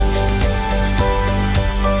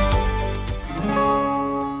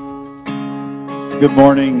Good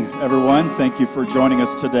morning, everyone. Thank you for joining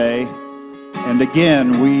us today. And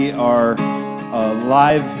again, we are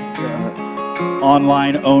live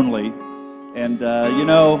online only. And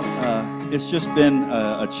it's just been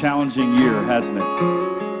a challenging year, hasn't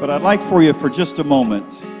it? But I'd like for you for just a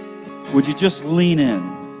moment, would you just lean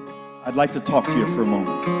in? I'd like to talk to you for a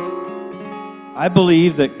moment. I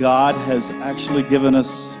believe that God has actually given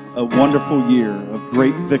us a wonderful year of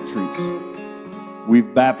great victories.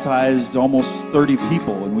 We've baptized almost 30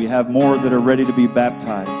 people, and we have more that are ready to be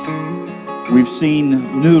baptized. We've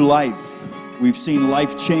seen new life. We've seen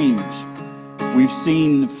life change. We've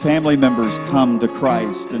seen family members come to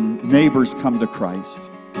Christ and neighbors come to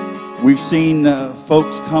Christ. We've seen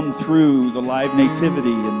folks come through the Live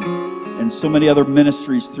Nativity and so many other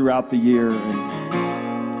ministries throughout the year.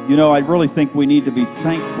 And, I really think we need to be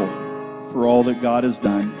thankful for all that God has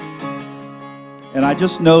done. And I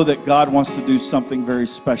just know that God wants to do something very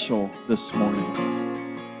special this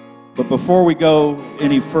morning. But before we go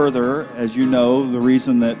any further, as you know, the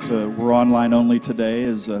reason that we're online only today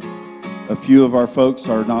is a few of our folks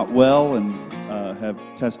are not well and have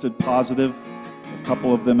tested positive. A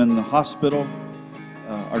couple of them in the hospital.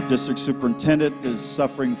 Our district superintendent is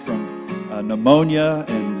suffering from pneumonia,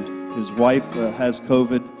 and his wife has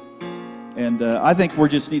COVID. And I think we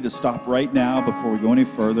just need to stop right now before we go any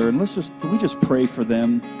further. And can we just pray for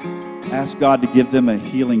them? Ask God to give them a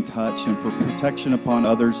healing touch and for protection upon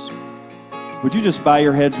others. Would you just bow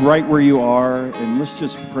your heads right where you are, and let's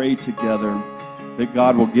just pray together that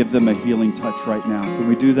God will give them a healing touch right now. Can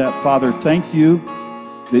we do that? Father, thank you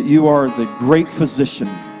that you are the great physician.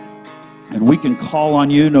 And we can call on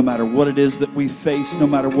you no matter what it is that we face, no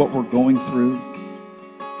matter what we're going through.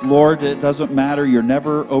 Lord, it doesn't matter. You're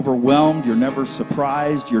never overwhelmed. You're never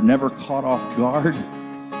surprised. You're never caught off guard.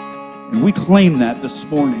 And we claim that this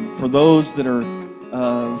morning. For those that are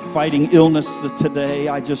fighting illness today,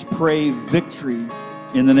 I just pray victory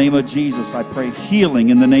in the name of Jesus. I pray healing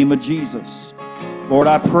in the name of Jesus. Lord,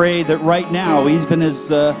 I pray that right now, even as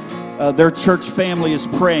their church family is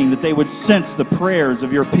praying, that they would sense the prayers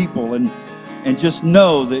of your people and just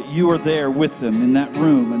know that you are there with them in that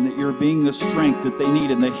room, and that you're being the strength that they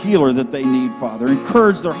need and the healer that they need, Father.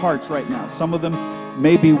 Encourage their hearts right now. Some of them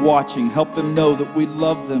may be watching. Help them know that we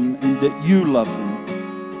love them and that you love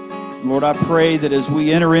them. Lord, I pray that as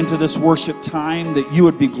we enter into this worship time, that you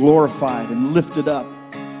would be glorified and lifted up.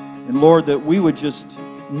 And Lord, that we would just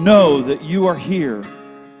know that you are here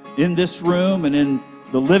in this room and in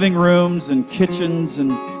the living rooms and kitchens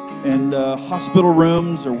and hospital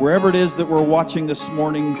rooms, or wherever it is that we're watching this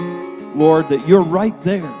morning, Lord, that you're right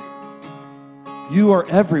there. You are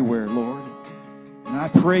everywhere, Lord. And I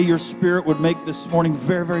pray your Spirit would make this morning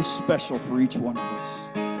very, very special for each one of us.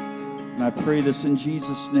 And I pray this in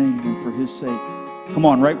Jesus' name and for his sake. Come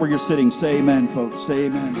on, right where you're sitting, say amen, folks. Say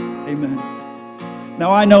amen. Amen.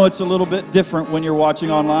 Now, I know it's a little bit different when you're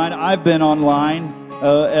watching online. I've been online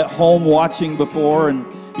at home watching before, and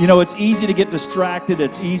it's easy to get distracted.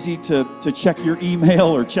 It's easy to check your email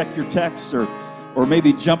or check your texts or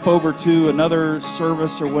maybe jump over to another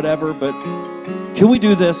service or whatever. But can we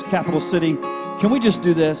do this, Capital City? Can we just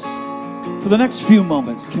do this for the next few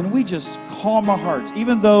moments? Can we just calm our hearts?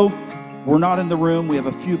 Even though we're not in the room, we have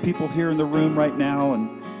a few people here in the room right now, and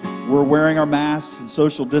we're wearing our masks and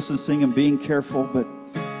social distancing and being careful. But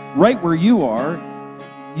right where you are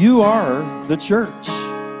the church.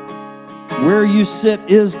 Where you sit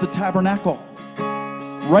is the tabernacle.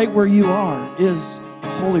 Right where you are is the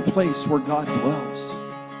holy place where God dwells.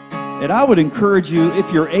 And I would encourage you,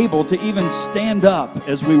 if you're able, to even stand up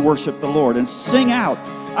as we worship the Lord and sing out.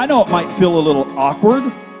 I know it might feel a little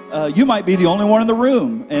awkward. You might be the only one in the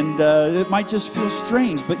room, and it might just feel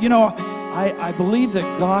strange. But I believe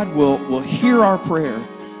that God will hear our prayer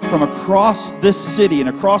from across this city and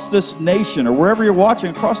across this nation, or wherever you're watching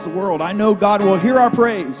across the world. I know God will hear our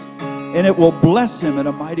praise, and it will bless him in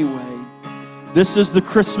a mighty way. This is the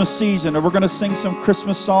Christmas season, and we're going to sing some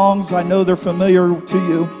Christmas songs. I know they're familiar to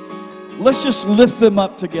you. Let's just lift them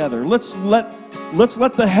up together. Let's let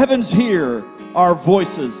the heavens hear our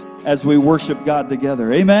voices as we worship God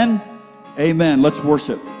together. Amen? Amen. Let's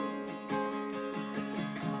worship.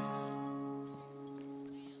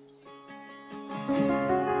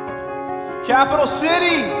 Capital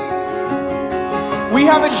City, we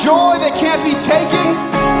have a joy that can't be taken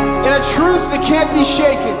and a truth that can't be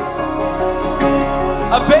shaken.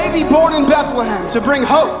 A baby born in Bethlehem to bring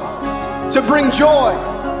hope, to bring joy.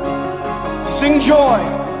 Sing joy.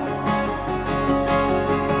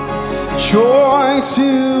 Joy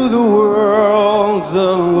to the world,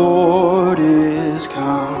 the Lord is come.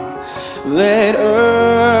 come. Let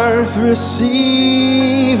earth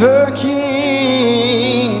receive her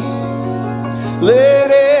King. Let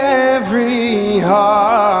every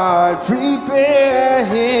heart prepare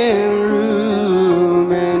him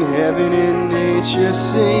room. In heaven and nature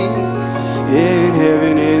sing. In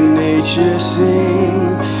heaven and nature sing.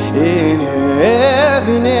 In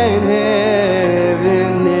heaven and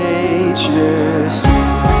nature sing.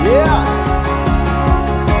 Yeah.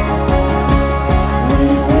 We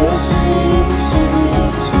will sing,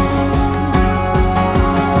 sing, sing.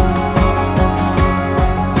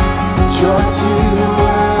 Joy to the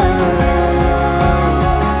world.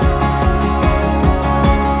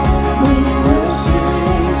 We will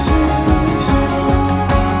sing, sing, sing.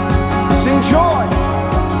 Sing joy.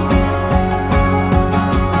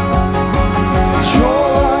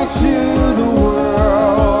 Joy to the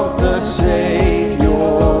world, the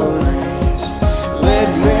Savior reigns. Let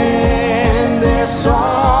men their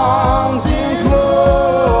songs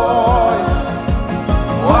employ,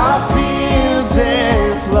 while fields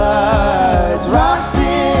and floods, rocks,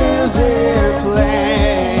 hills, and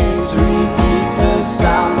plains repeat the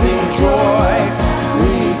sounding joy,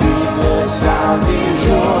 repeat the sounding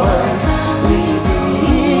joy,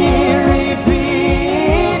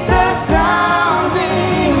 repeat the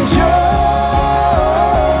sounding joy.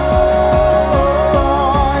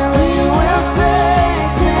 We will sing,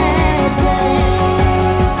 sing, sing.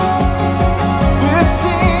 We're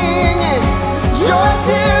singing joy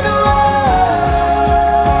to the world.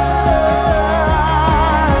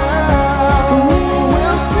 We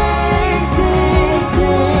will sing, sing,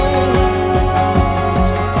 sing.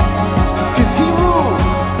 'Cause he rules.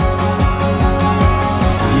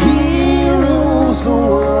 He rules the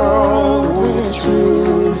world with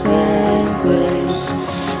truth and grace,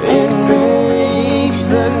 and makes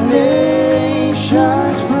the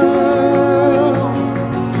nations prove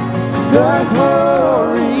the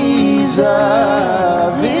glories of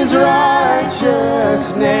his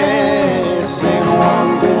righteousness, and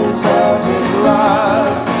wonders of his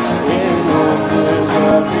love, and wonders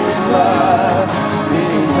of his love,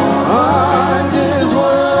 and wonders,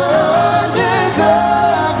 wonders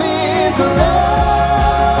of his love.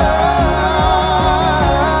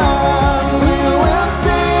 We will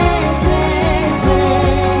sing, sing,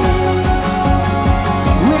 sing.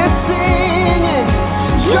 We're singing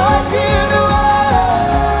joy to the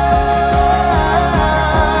world.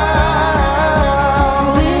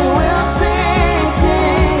 We will sing,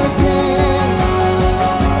 sing, sing.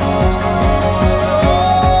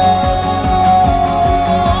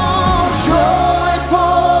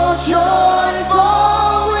 Joyful,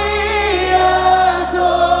 joyful, we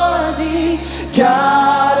adore thee,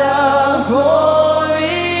 God of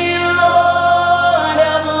glory, Lord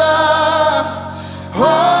of love.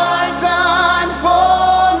 Hearts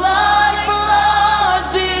unfold like flowers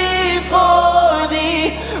before thee,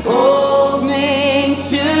 opening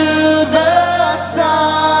to the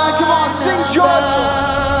sun. Come on, sing joyful.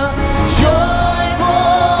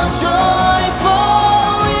 Joyful,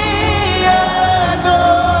 joyful, we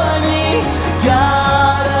adore thee,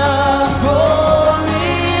 God of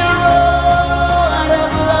glory, Lord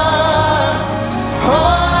of love.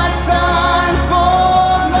 Hearts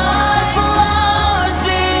unfold like flowers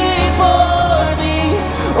before thee,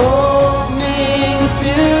 opening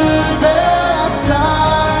to the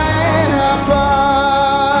sun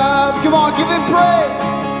above. Come on, give him praise.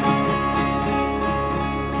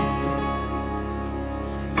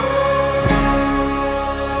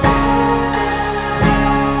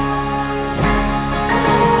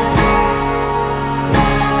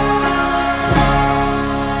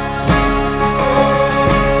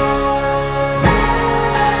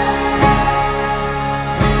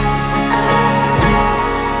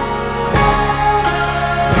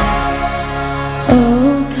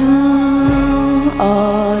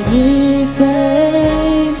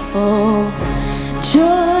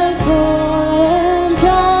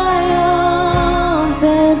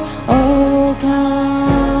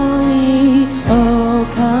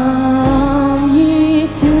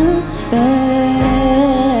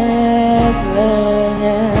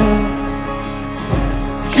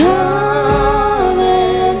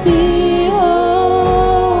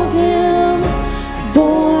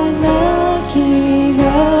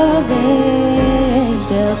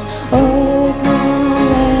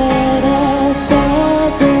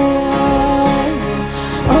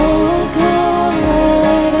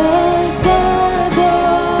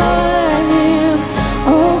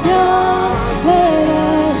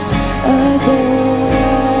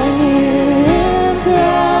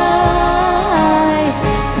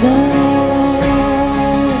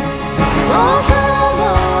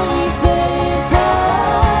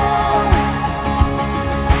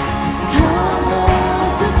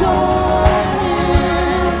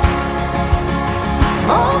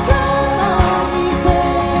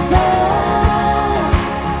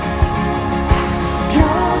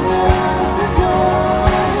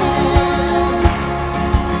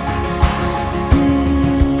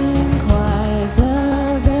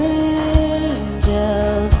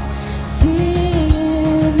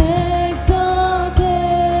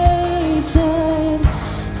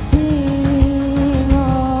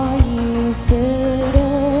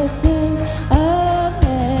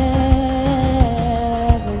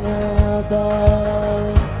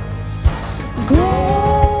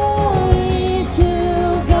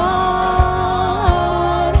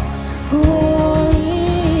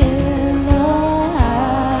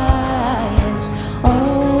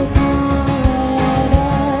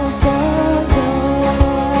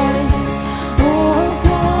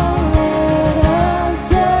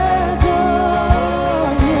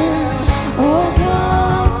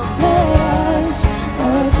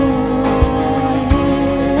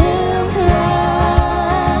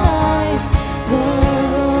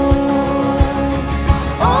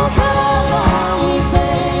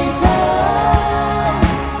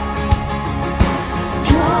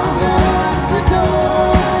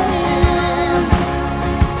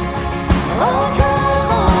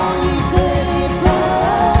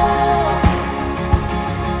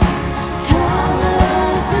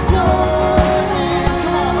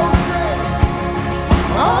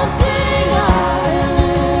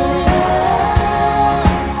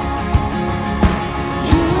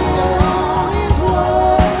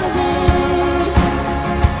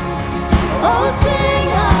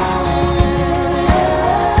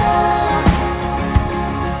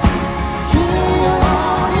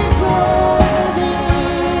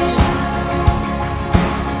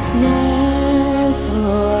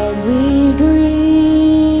 Lord, we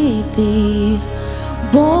greet thee,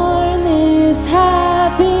 born this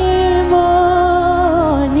happy morning.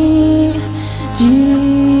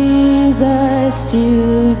 Jesus,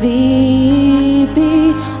 to thee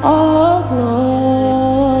be all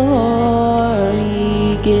glory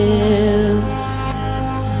give.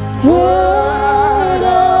 Word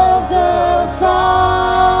of the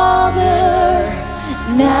Father,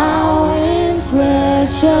 now in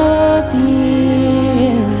flesh appearing.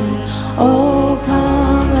 Oh,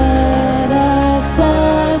 come, let us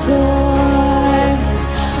adore.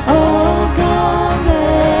 Oh, come,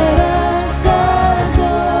 let us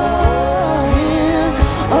adore him.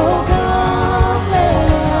 Oh, come,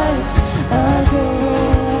 let us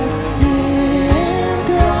adore him,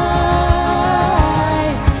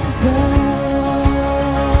 Christ the Lord.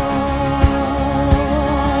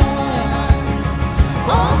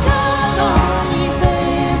 Oh, come, all ye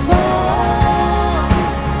faithful.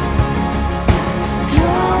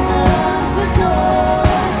 Come, let us adore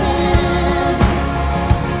him.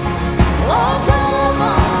 Oh, come,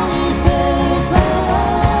 all ye faithful.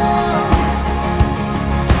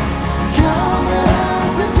 Come, let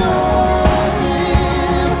us adore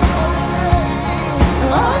him.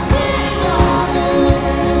 Oh, sing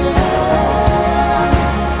hallelujah.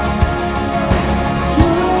 He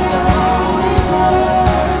alone is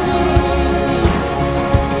worthy.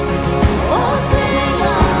 Oh, sing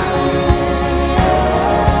hallelujah.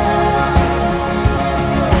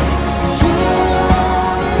 He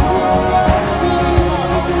alone is worthy.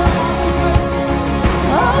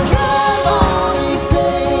 Oh, come, all ye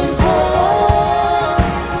faithful.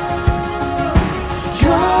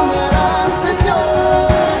 Come, let us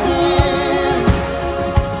adore him.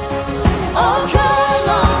 Oh, come,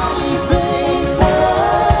 all ye faithful.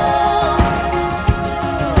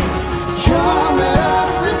 Come, let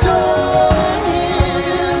us adore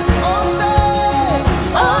him.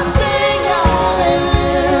 Oh, sing hallelujah.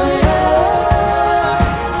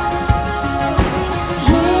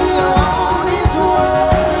 He alone is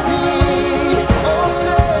worthy.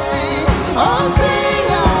 Oh, sing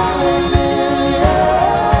hallelujah.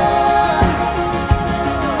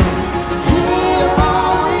 He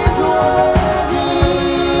alone is worthy.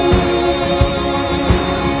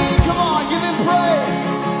 Come on, give him praise.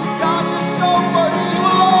 God, you're so worthy. You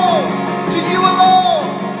alone. To you alone.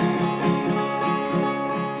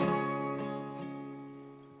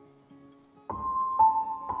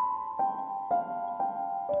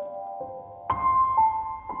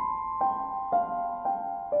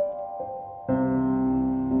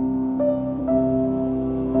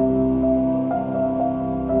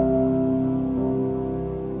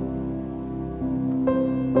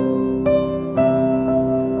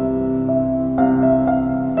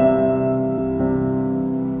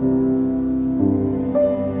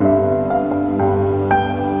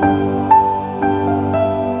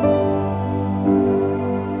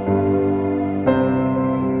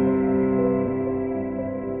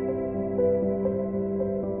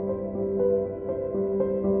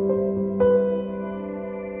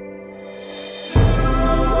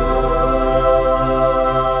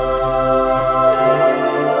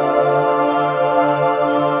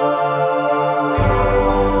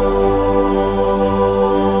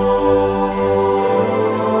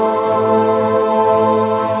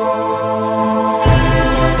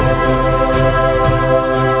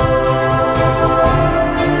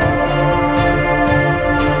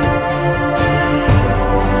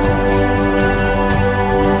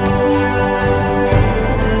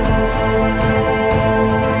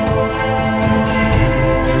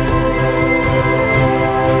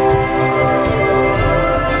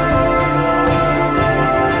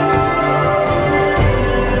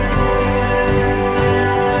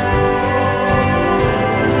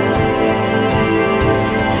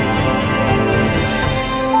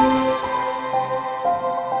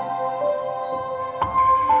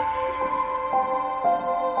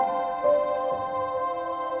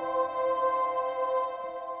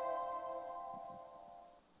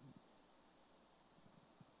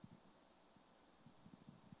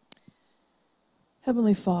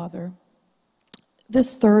 Heavenly Father,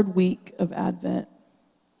 this third week of Advent,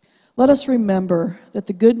 let us remember that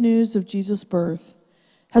the good news of Jesus' birth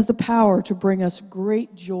has the power to bring us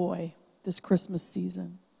great joy this Christmas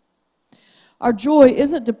season. Our joy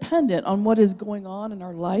isn't dependent on what is going on in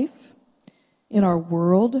our life, in our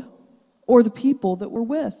world, or the people that we're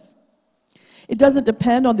with. It doesn't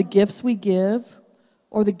depend on the gifts we give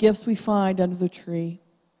or the gifts we find under the tree.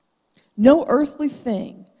 No earthly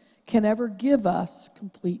thing can ever give us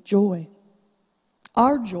complete joy.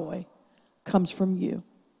 Our joy comes from you.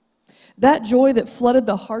 That joy that flooded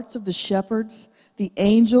the hearts of the shepherds, the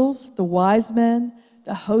angels, the wise men,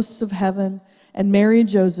 the hosts of heaven, and Mary and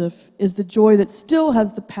Joseph is the joy that still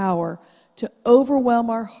has the power to overwhelm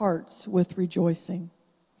our hearts with rejoicing.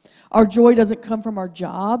 Our joy doesn't come from our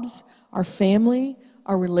jobs, our family,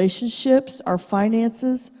 our relationships, our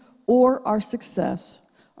finances, or our success.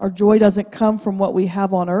 Our joy doesn't come from what we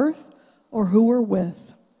have on earth or who we're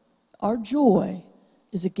with. Our joy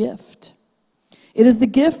is a gift. It is the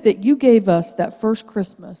gift that you gave us that first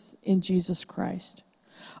Christmas in Jesus Christ.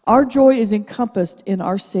 Our joy is encompassed in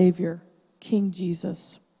our Savior, King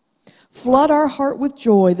Jesus. Flood our heart with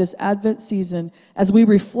joy this Advent season as we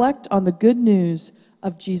reflect on the good news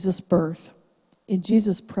of Jesus' birth. In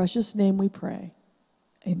Jesus' precious name we pray.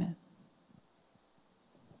 Amen.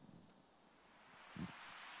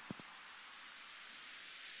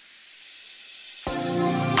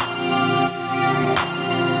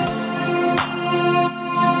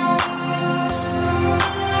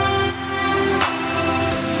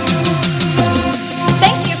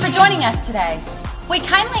 Thank you for joining us today. We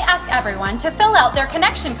kindly ask everyone to fill out their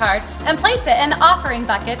connection card and place it in the offering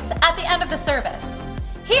buckets at the end of the service.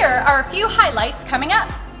 Here are a few highlights coming up.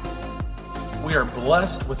 We are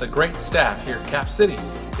blessed with a great staff here at Cap City.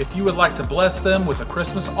 If you would like to bless them with a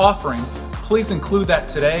Christmas offering, please include that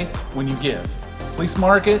today when you give. Please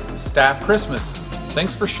mark it Staff Christmas.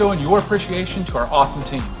 Thanks for showing your appreciation to our awesome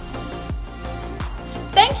team.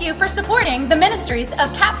 Thank you for supporting the ministries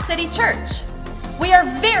of Cap City Church. We are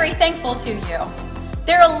very thankful to you.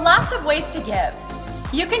 There are lots of ways to give.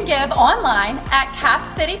 You can give online at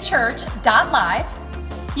capcitychurch.live.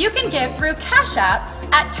 You can give through Cash App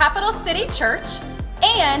at Capital City Church,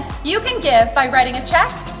 and you can give by writing a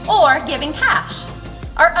check or giving cash.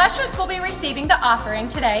 Our ushers will be receiving the offering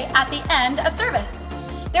today at the end of service.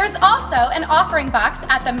 There's also an offering box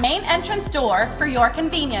at the main entrance door for your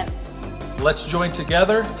convenience. Let's join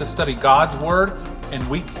together to study God's Word in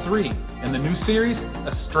week 3 in the new series,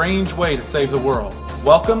 A Strange Way to Save the World.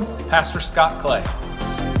 Welcome, Pastor Scott Clay.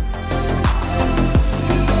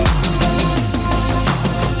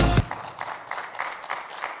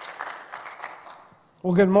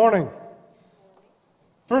 Well, good morning.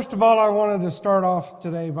 First of all, I wanted to start off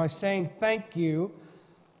today by saying thank you.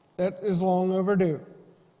 That is long overdue.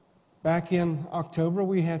 Back in October,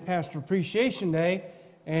 we had Pastor Appreciation Day,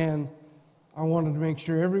 and I wanted to make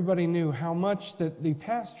sure everybody knew how much that the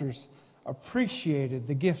pastors appreciated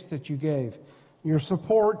the gifts that you gave. Your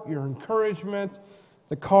support, your encouragement,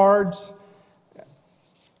 the cards.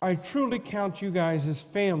 I truly count you guys as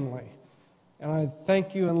family, and I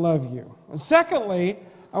thank you and love you. And secondly,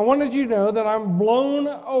 I wanted you to know that I'm blown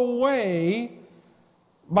away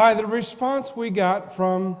by the response we got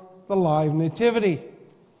from the live nativity.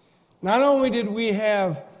 Not only did we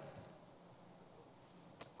have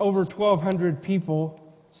over 1,200 people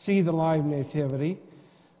see the live nativity,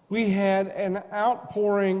 we had an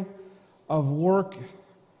outpouring of work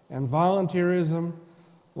and volunteerism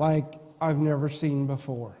like I've never seen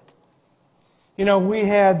before. You know, we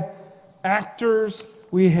had actors,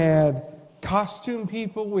 we had costume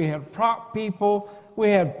people, we had prop people, we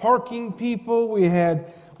had parking people, we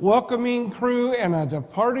had welcoming crew and a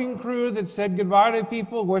departing crew that said goodbye to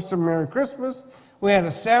people, wished them Merry Christmas. We had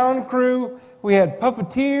a sound crew, we had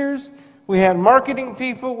puppeteers, we had marketing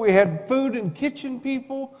people, we had food and kitchen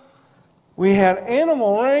people, we had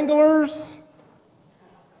animal wranglers,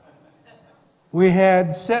 we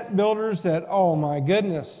had set builders that, oh my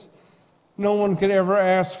goodness, no one could ever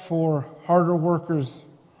ask for harder workers.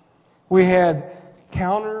 We had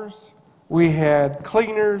counters, we had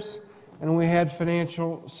cleaners, and we had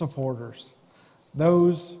financial supporters.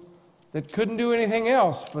 Those that couldn't do anything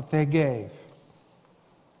else, but they gave.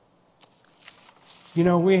 You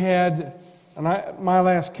know, we had, my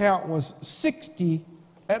last count was 60,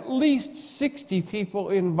 at least 60 people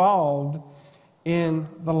involved in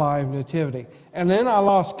the live nativity. And then I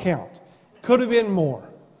lost count. Could have been more.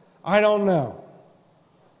 I don't know.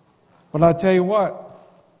 But I tell you what,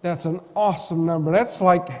 that's an awesome number. That's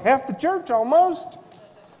like half the church almost.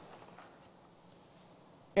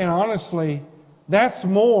 And honestly, that's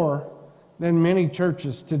more than many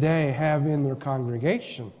churches today have in their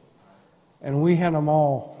congregation. And we had them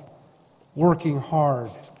all working hard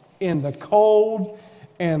in the cold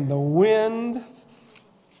and the wind,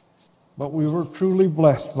 but we were truly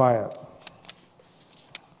blessed by it.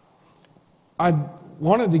 I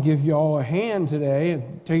wanted to give you all a hand today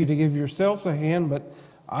and tell you to give yourselves a hand, but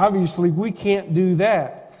obviously we can't do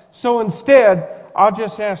that. So instead, I'll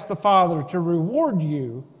just ask the Father to reward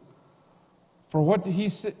you for what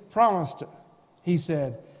He promised. He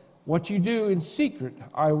said, what you do in secret,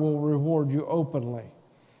 I will reward you openly.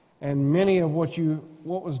 and many of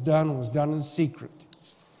what was done in secret.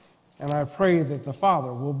 And I pray that the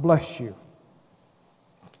Father will bless you.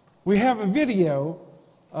 We have a video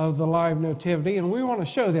of the live nativity, and we want to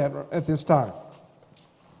show that at this time.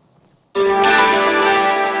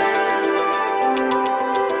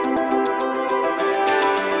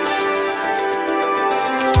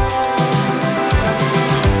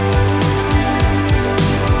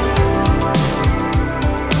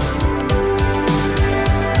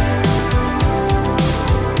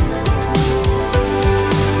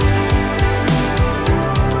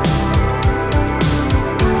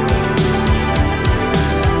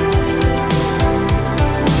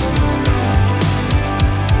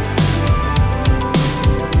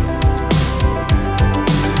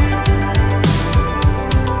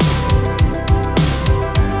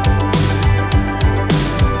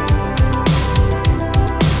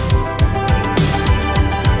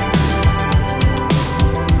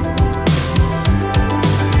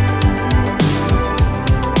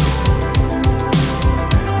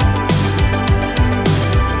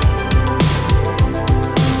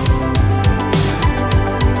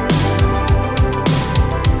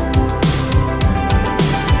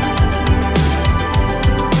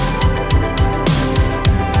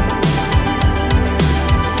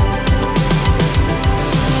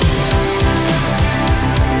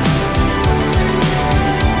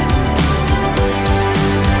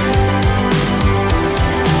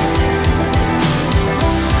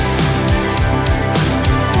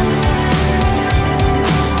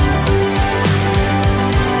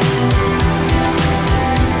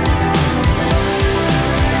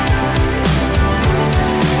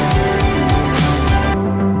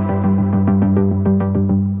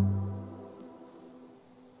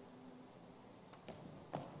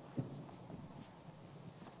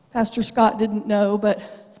 Pastor Scott didn't know, but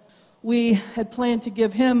we had planned to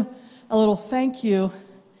give him a little thank you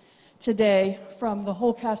today from the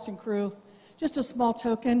whole cast and crew. Just a small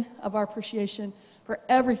token of our appreciation for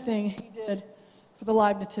everything he did for the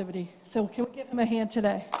live nativity. So can we give him a hand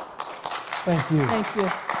today? Thank you. Thank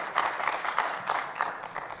you.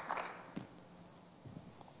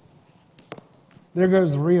 There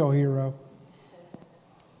goes the real hero.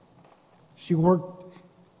 She worked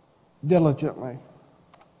diligently.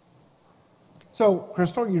 So,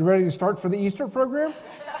 Crystal, you ready to start for the Easter program?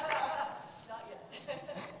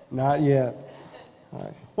 Not yet. All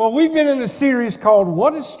right. Well, we've been in a series called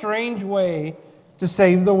What a Strange Way to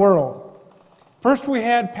Save the World. First we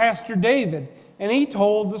had Pastor David, and he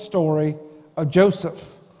told the story of Joseph.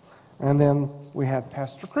 And then we had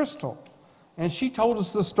Pastor Crystal, and she told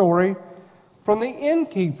us the story from the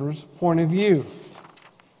innkeeper's point of view.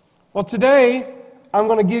 Well, today I'm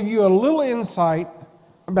going to give you a little insight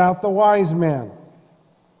about the wise men.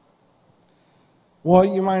 Well,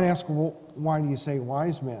 you might ask, well, why do you say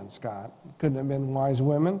wise men, Scott? Couldn't it have been wise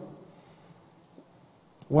women?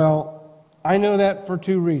 Well, I know that for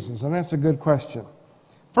two reasons, and that's a good question.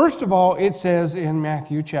 First of all, it says in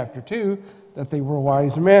Matthew chapter 2 that they were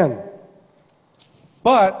wise men.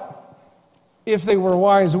 But if they were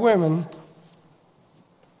wise women,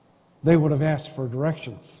 they would have asked for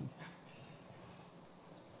directions.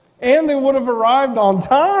 And they would have arrived on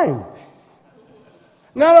time.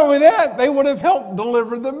 Not only that, they would have helped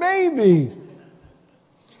deliver the baby.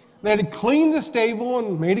 They'd have cleaned the stable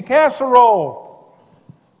and made a casserole.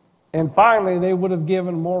 And finally, they would have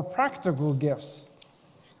given more practical gifts.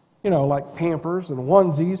 Like Pampers and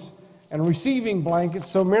onesies and receiving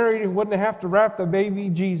blankets so Mary wouldn't have to wrap the baby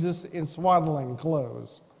Jesus in swaddling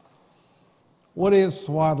clothes. What is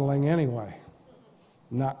swaddling anyway?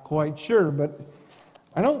 Not quite sure, but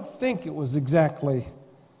I don't think it was exactly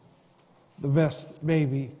the best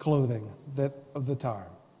baby clothing of the time.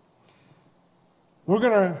 We're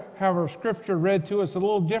going to have our scripture read to us a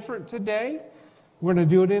little different today. We're going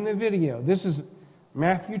to do it in a video. This is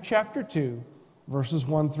Matthew chapter 2, verses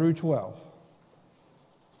 1 through 12.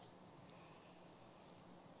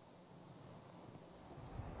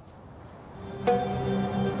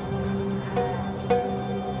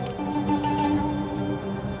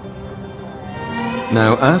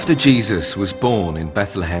 Now, after Jesus was born in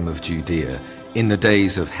Bethlehem of Judea, in the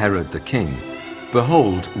days of Herod the king,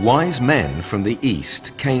 behold, wise men from the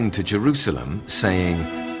east came to Jerusalem, saying,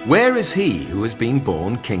 Where is he who has been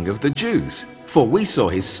born King of the Jews? For we saw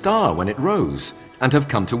his star when it rose, and have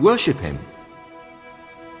come to worship him.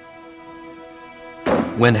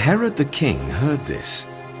 When Herod the king heard this,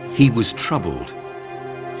 he was troubled,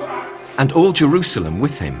 and all Jerusalem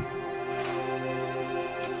with him.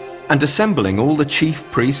 And assembling all the chief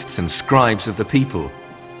priests and scribes of the people,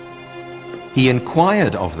 he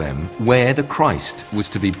inquired of them where the Christ was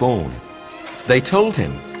to be born. They told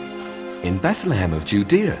him, "In Bethlehem of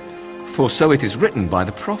Judea, for so it is written by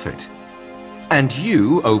the prophet. And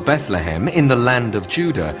you, O Bethlehem, in the land of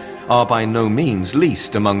Judah, are by no means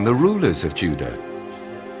least among the rulers of Judah.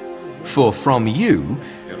 For from you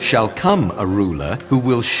shall come a ruler who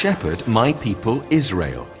will shepherd my people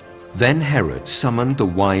Israel." Then Herod summoned the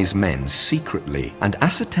wise men secretly and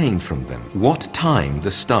ascertained from them what time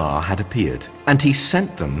the star had appeared. And he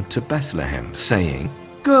sent them to Bethlehem, saying,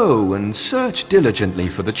 "Go and search diligently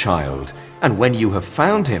for the child, and when you have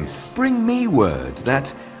found him, bring me word,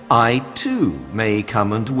 that I too may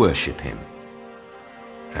come and worship him."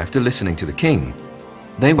 After listening to the king,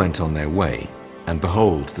 they went on their way, and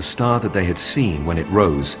behold, the star that they had seen when it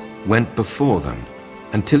rose went before them,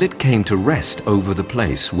 until it came to rest over the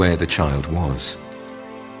place where the child was.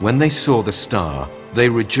 When they saw the star, they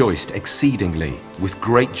rejoiced exceedingly with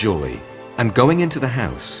great joy, and going into the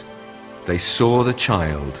house, they saw the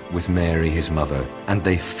child with Mary his mother, and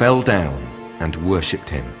they fell down and worshipped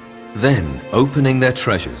him. Then, opening their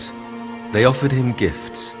treasures, they offered him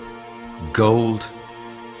gifts, gold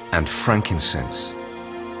and frankincense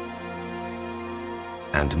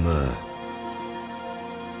and myrrh.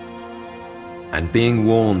 And being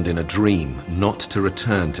warned in a dream not to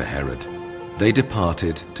return to Herod, they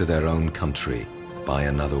departed to their own country by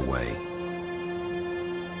another way.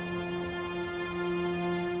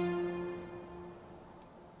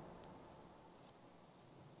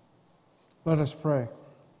 Let us pray.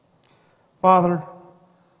 Father,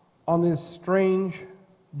 on this strange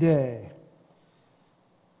day,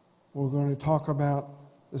 we're going to talk about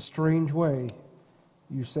the strange way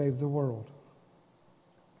you saved the world.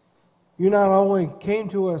 You not only came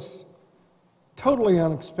to us totally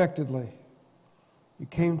unexpectedly, you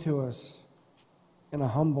came to us in a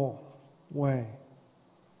humble way.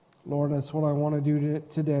 Lord, that's what I want to do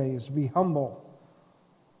today, is be humble.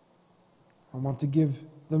 I want to give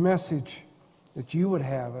the message that you would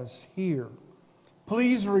have us hear.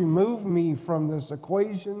 Please remove me from this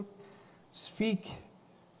equation. Speak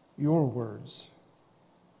your words.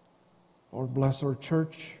 Lord, bless our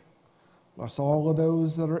church. Bless all of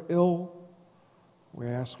those that are ill. We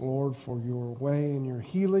ask, Lord, for your way and your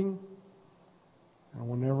healing. And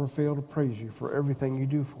we'll never fail to praise you for everything you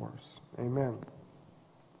do for us. Amen.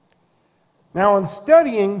 Now, in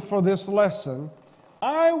studying for this lesson,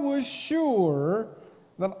 I was sure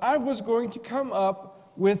that I was going to come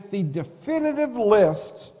up with the definitive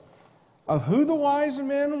list of who the wise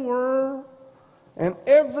men were and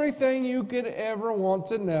everything you could ever want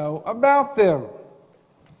to know about them.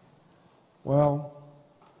 Well,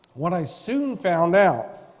 what I soon found out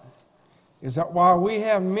is that while we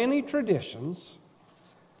have many traditions,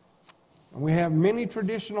 and we have many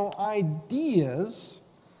traditional ideas,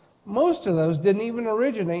 most of those didn't even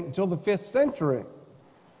originate until the 5th century.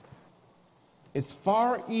 It's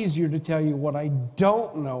far easier to tell you what I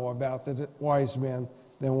don't know about the wise men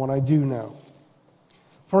than what I do know.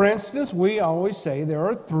 For instance, we always say there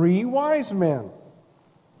are 3 wise men.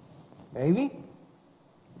 Maybe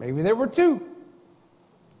there were 2.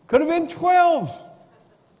 Could have been 12.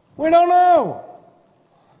 We don't know.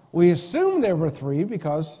 We assume there were 3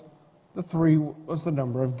 because the 3 was the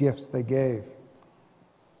number of gifts they gave.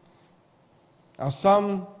 Now,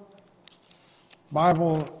 some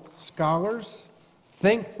Bible scholars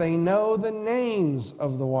think they know the names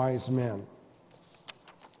of the wise men.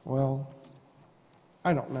 Well,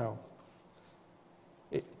 I don't know.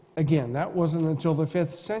 Again, that wasn't until the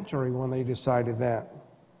 5th century when they decided that.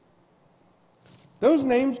 Those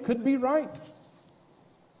names could be right.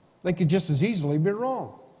 They could just as easily be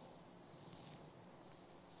wrong.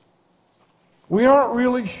 We aren't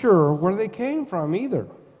really sure where they came from either.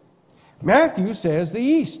 Matthew says the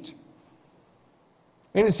east.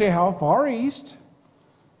 And they say, how far east?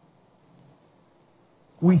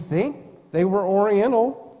 We think they were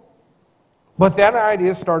Oriental. But that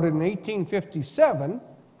idea started in 1857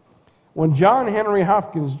 when John Henry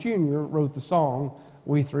Hopkins Jr. wrote the song,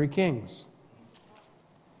 We Three Kings.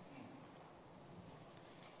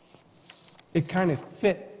 It kind of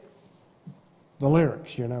fit the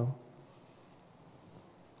lyrics, you know.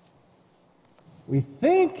 We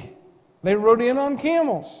think they rode in on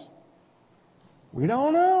camels. We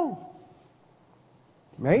don't know.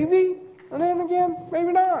 Maybe, and then again,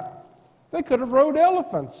 maybe not. They could have rode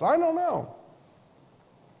elephants. I don't know.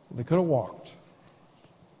 They could have walked.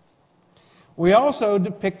 We also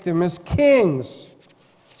depict them as kings.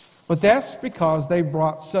 But that's because they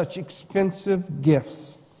brought such expensive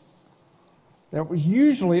gifts that was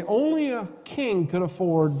usually only a king could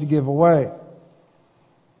afford to give away.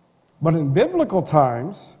 But in biblical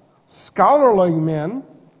times, Scholarly men,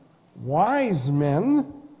 wise men,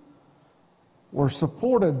 were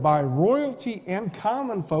supported by royalty and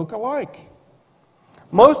common folk alike.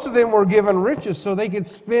 Most of them were given riches so they could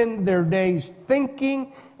spend their days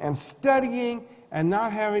thinking and studying and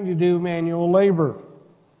not having to do manual labor.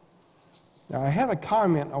 Now, I had a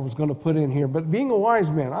comment I was going to put in here, but being a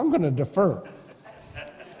wise man, I'm going to defer.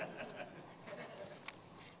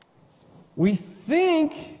 We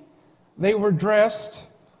think they were dressed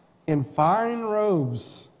in fine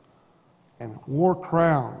robes and wore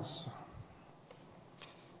crowns.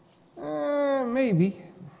 Maybe.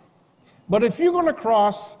 But if you're going to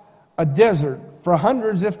cross a desert for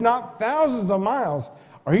hundreds, if not thousands of miles,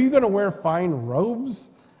 are you going to wear fine robes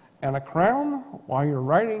and a crown while you're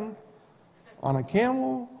riding on a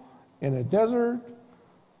camel in a desert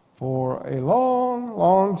for a long,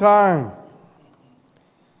 long time?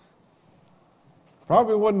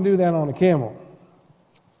 Probably wouldn't do that on a camel.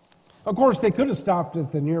 Of course, they could have stopped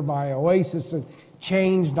at the nearby oasis and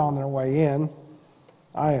changed on their way in.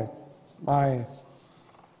 My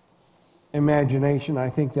imagination, I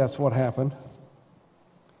think that's what happened.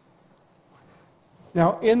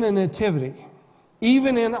 Now, in the Nativity,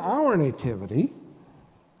 even in our Nativity,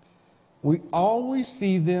 we always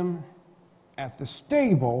see them at the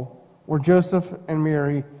stable where Joseph and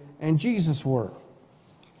Mary and Jesus were.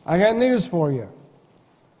 I got news for you.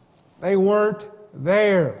 They weren't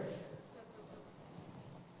there.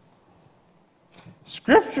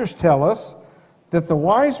 Scriptures tell us that the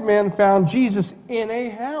wise men found Jesus in a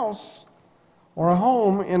house or a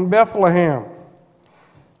home in Bethlehem.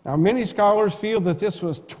 Now, many scholars feel that this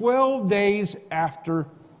was 12 days after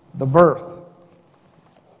the birth.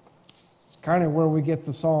 It's kind of where we get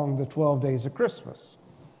the song, The 12 Days of Christmas.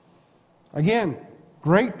 Again,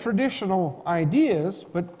 great traditional ideas,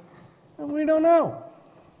 but we don't know.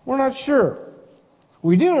 We're not sure.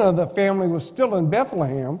 We do know the family was still in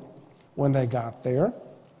Bethlehem when they got there.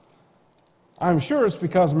 I'm sure it's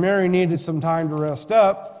because Mary needed some time to rest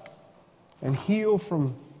up and heal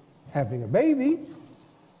from having a baby.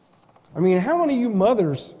 I mean, how many of you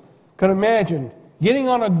mothers could imagine getting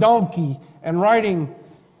on a donkey and riding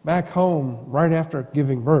back home right after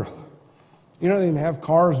giving birth? You know, they didn't have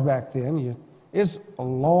cars back then. It's a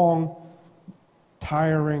long,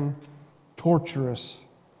 tiring, torturous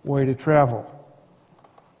way to travel.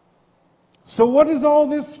 So what is all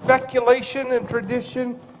this speculation and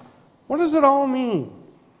tradition? What does it all mean?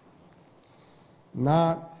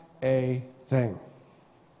 Not a thing.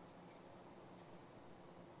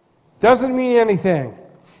 Doesn't mean anything.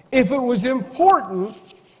 If it was important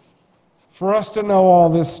for us to know all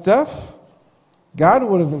this stuff, God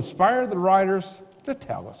would have inspired the writers to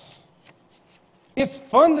tell us. It's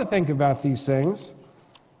fun to think about these things,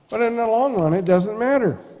 but in the long run, it doesn't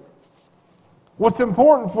matter. What's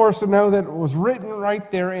important for us to know that it was written right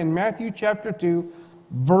there in Matthew chapter 2,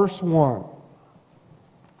 verse 1.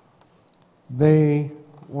 They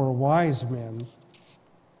were wise men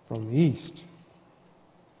from the east.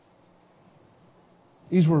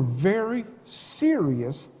 These were very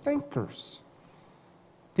serious thinkers.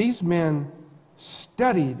 These men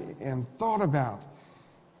studied and thought about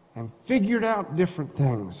and figured out different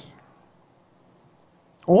things.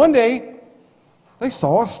 One day, they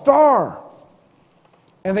saw a star.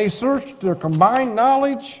 And they searched their combined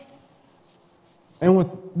knowledge. And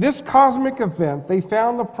with this cosmic event, they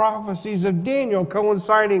found the prophecies of Daniel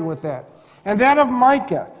coinciding with that. And that of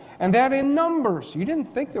Micah. And that in Numbers. You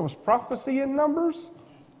didn't think there was prophecy in Numbers?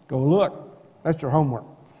 Go look. That's your homework.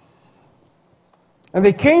 And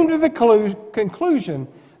they came to the conclusion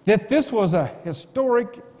that this was a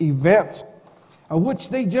historic event of which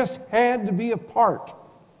they just had to be a part.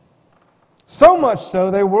 So much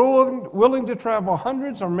so, they were willing to travel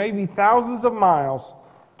hundreds or maybe thousands of miles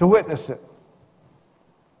to witness it.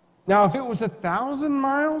 Now, if it was 1,000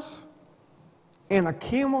 miles and a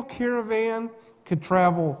camel caravan could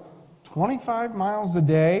travel 25 miles a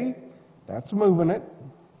day, that's moving it.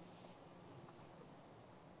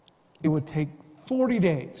 It would take 40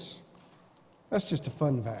 days. That's just a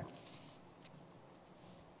fun fact.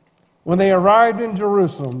 When they arrived in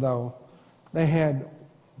Jerusalem, though, they had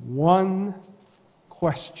one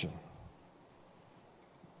question.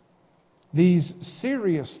 These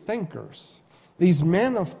serious thinkers, these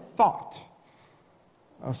men of thought,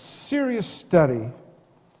 of serious study,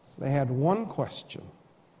 they had one question.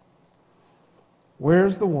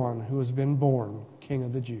 Where's the one who has been born King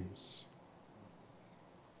of the Jews?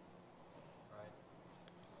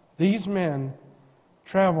 These men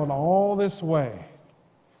traveled all this way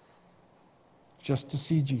just to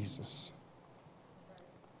see Jesus.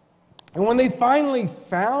 And when they finally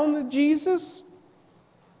found Jesus,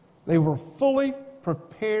 They were fully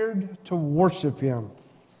prepared to worship Him.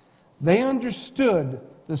 They understood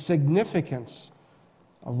the significance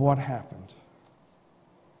of what happened.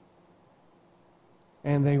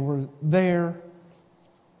 And they were there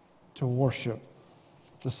to worship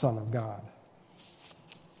the Son of God.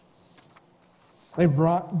 They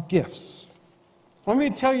brought gifts. Let me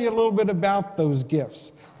tell you a little bit about those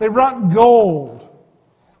gifts. They brought gold.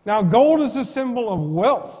 Now, gold is a symbol of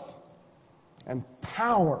wealth and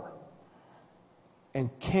power and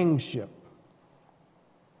kingship.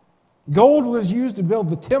 Gold was used to build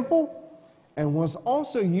the temple and was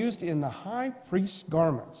also used in the high priest's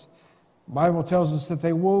garments. The Bible tells us that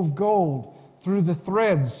they wove gold through the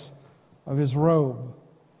threads of his robe.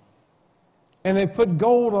 And they put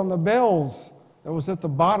gold on the bells that was at the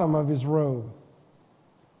bottom of his robe.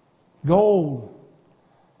 Gold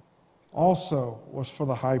also was for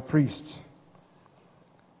the high priest.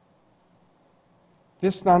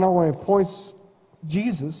 This not only appoints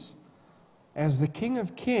Jesus as the King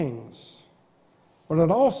of Kings, but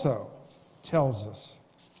it also tells us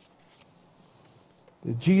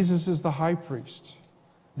that Jesus is the high priest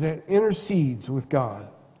that intercedes with God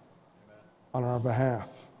on our behalf.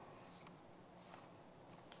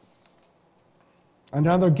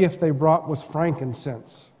 Another gift they brought was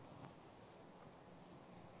frankincense.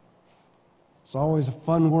 It's always a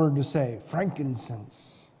fun word to say,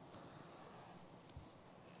 frankincense.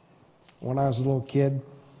 When I was a little kid,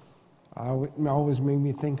 it always made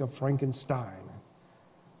me think of Frankenstein.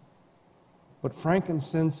 But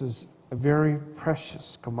frankincense is a very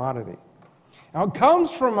precious commodity. Now, it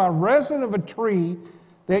comes from a resin of a tree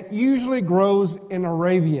that usually grows in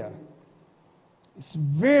Arabia. It's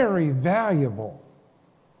very valuable.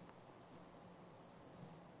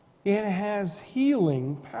 It has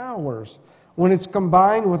healing powers when it's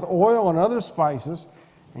combined with oil and other spices,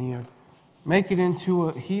 and you make it into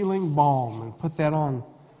a healing balm and put that on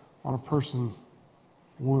a person's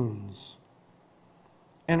wounds.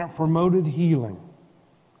 And it promoted healing.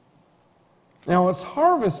 Now, it's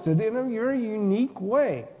harvested in a very unique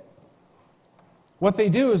way. What they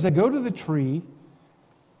do is they go to the tree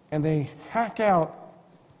and they hack out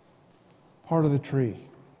part of the tree.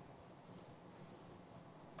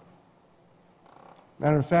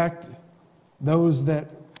 Matter of fact, those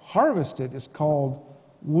that harvest it is called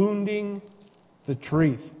wounding the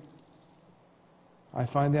tree. I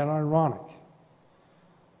find that ironic.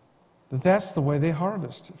 That that's the way they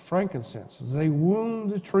harvest frankincense, is they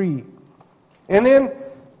wound the tree. And then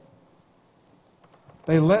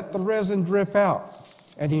they let the resin drip out.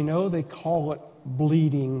 And you know, they call it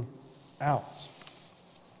bleeding out.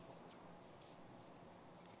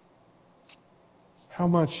 How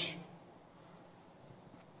much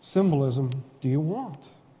symbolism do you want?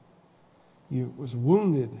 You was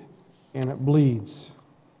wounded and it bleeds.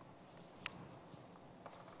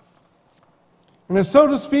 And so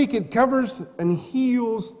to speak, it covers and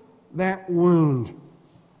heals that wound.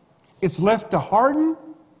 It's left to harden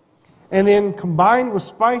and then combined with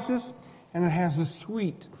spices, and it has a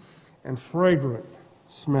sweet and fragrant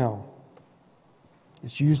smell.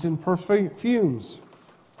 It's used in perfumes.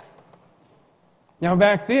 Now,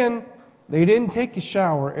 back then, they didn't take a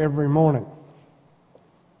shower every morning.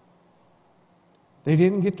 They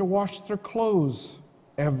didn't get to wash their clothes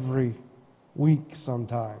every week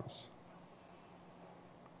sometimes.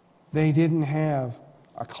 They didn't have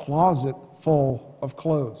a closet full of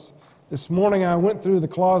clothes. This morning I went through the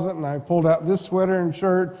closet and I pulled out this sweater and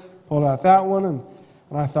shirt, pulled out that one, and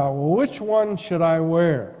I thought, well, which one should I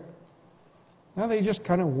wear? Now they just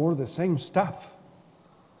kind of wore the same stuff.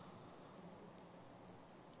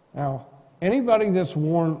 Now, anybody that's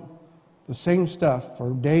worn the same stuff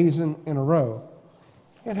for days in a row,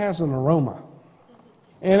 it has an aroma.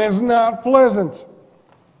 And it's not pleasant.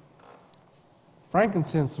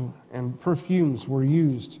 Frankincense and perfumes were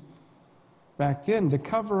used back then to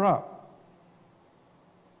cover up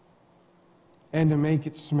and to make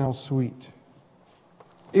it smell sweet.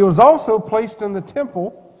 It was also placed in the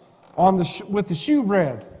temple with the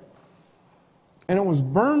shewbread, and it was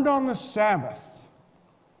burned on the Sabbath,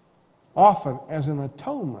 often as an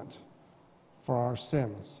atonement for our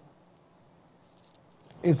sins.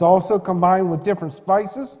 It's also combined with different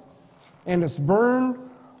spices, and it's burned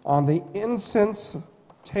on the incense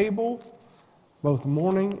table both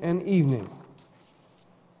morning and evening,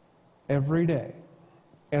 every day,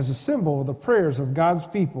 as a symbol of the prayers of God's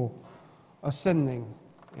people ascending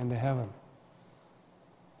into heaven.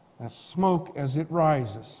 That smoke as it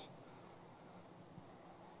rises.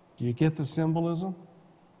 Do you get the symbolism?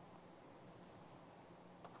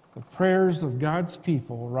 The prayers of God's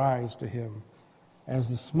people rise to Him as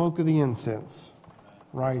the smoke of the incense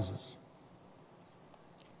rises.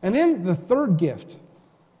 And then the third gift,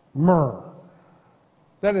 myrrh.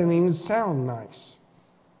 That didn't even sound nice.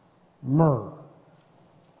 Myrrh.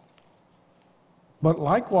 But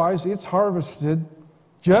likewise, it's harvested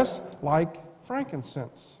just like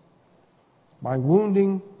frankincense, by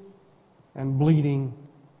wounding and bleeding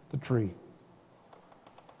the tree.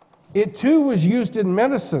 It too was used in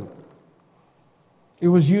medicine. It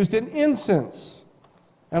was used in incense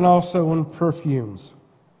and also in perfumes.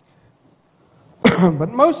 But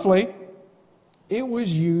mostly, it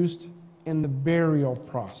was used in the burial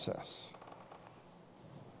process.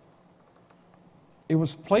 It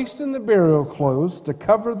was placed in the burial clothes to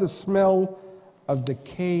cover the smell of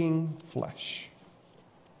decaying flesh.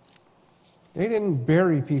 They didn't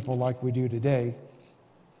bury people like we do today.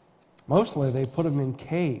 Mostly they put them in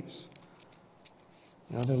caves.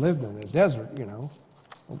 They lived in the desert,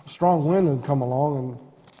 A strong wind would come along and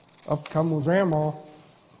up come grandma.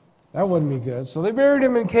 That wouldn't be good. So they buried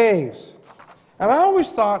him in caves. And I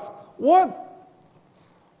always thought,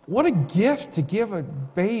 what a gift to give a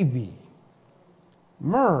baby.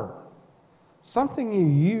 Myrrh. Something you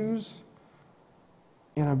use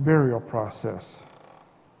in a burial process.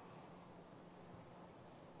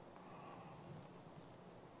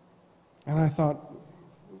 And I thought,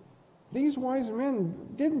 these wise men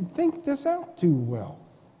didn't think this out too well.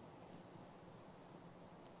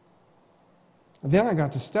 Then I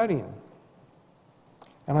got to studying.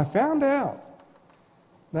 And I found out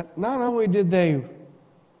that not only did they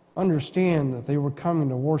understand that they were coming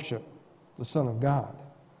to worship the Son of God,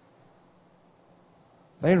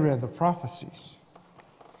 they read the prophecies.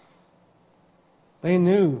 They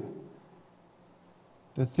knew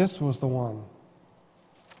that this was the one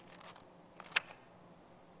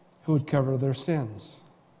who would cover their sins,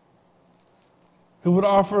 who would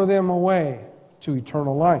offer them a way to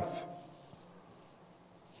eternal life.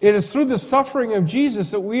 It is through the suffering of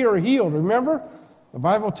Jesus that we are healed. Remember, the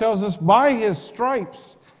Bible tells us by His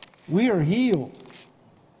stripes we are healed.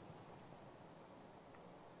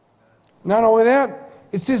 Not only that,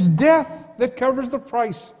 it's His death that covers the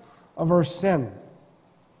price of our sin.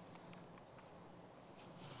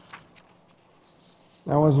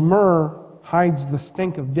 Now, as myrrh hides the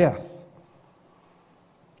stink of death,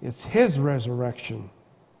 it's His resurrection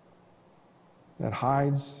that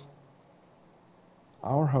hides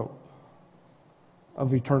our hope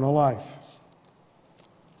of eternal life.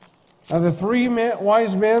 Now, the three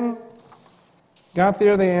wise men got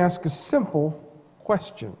there, they asked a simple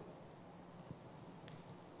question.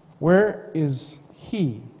 Where is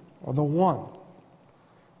He, or the one,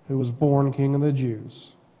 who was born King of the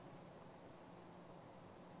Jews?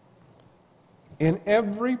 In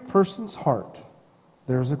every person's heart,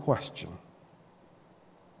 there's a question.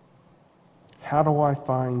 How do I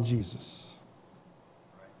find Jesus?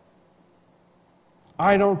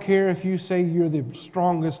 I don't care if you say you're the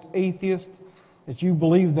strongest atheist, that you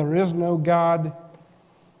believe there is no God,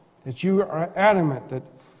 that you are adamant that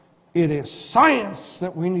it is science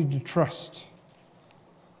that we need to trust.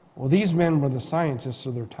 Well, these men were the scientists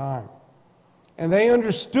of their time. And they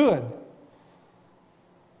understood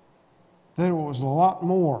that it was a lot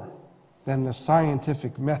more than the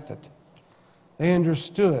scientific method. They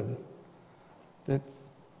understood that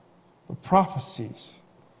the prophecies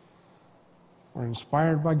were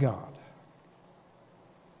inspired by God.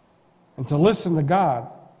 And to listen to God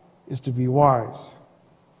is to be wise.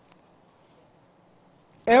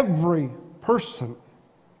 Every person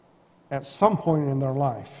at some point in their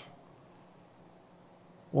life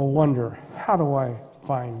will wonder, how do I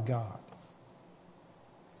find God?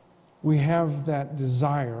 We have that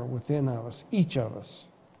desire within us, each of us.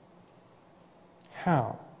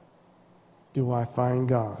 How do I find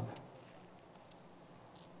God?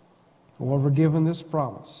 Well, we're given this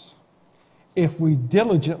promise. If we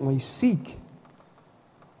diligently seek,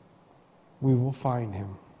 we will find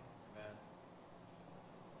Him. Amen.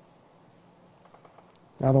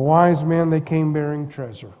 Now, the wise men, they came bearing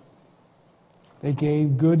treasure. They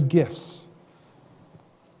gave good gifts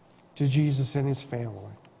to Jesus and His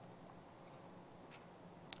family.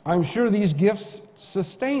 I'm sure these gifts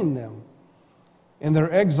sustained them in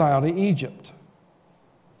their exile to Egypt.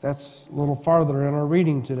 That's a little farther in our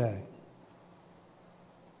reading today.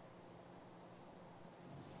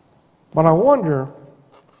 But I wonder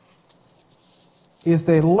if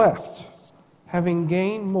they left having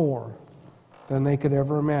gained more than they could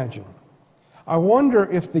ever imagine. I wonder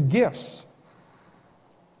if the gifts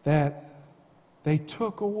that they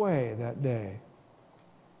took away that day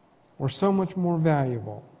were so much more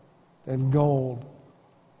valuable than gold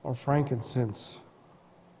or frankincense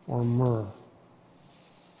or myrrh.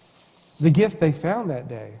 The gift they found that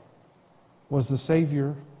day was the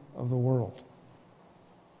Savior of the world.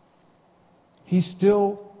 He's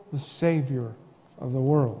still the Savior of the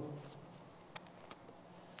world.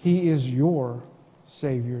 He is your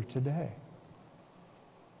Savior today.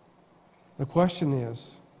 The question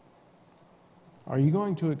is, are you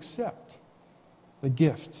going to accept the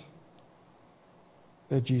gift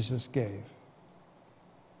that Jesus gave?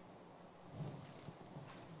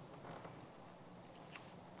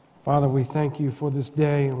 Father, we thank you for this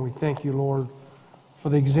day, and we thank you, Lord, for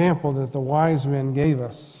the example that the wise men gave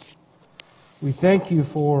us. We thank you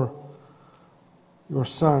for your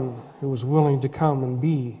Son who was willing to come and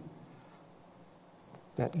be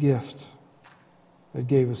that gift that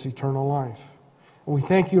gave us eternal life. And we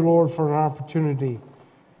thank you, Lord, for an opportunity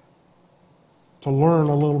to learn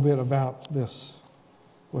a little bit about this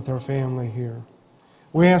with our family here.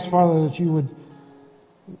 We ask, Father, that you would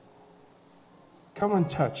come and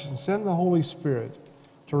touch and send the Holy Spirit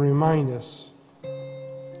to remind us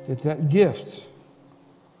that that gift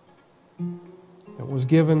that was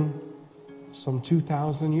given some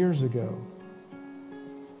 2,000 years ago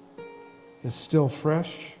is still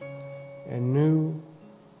fresh and new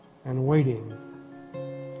and waiting.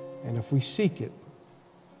 And if we seek it,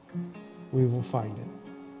 we will find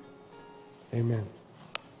it. Amen.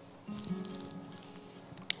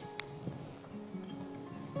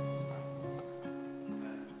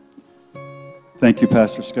 Thank you,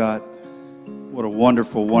 Pastor Scott. What a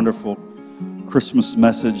wonderful, wonderful Christmas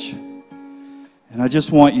message. And I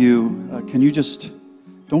just want you, can you just,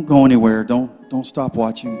 don't go anywhere. Don't stop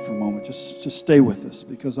watching for a moment. Just stay with us,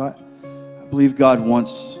 because I believe God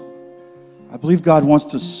wants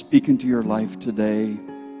to speak into your life today.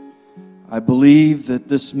 I believe that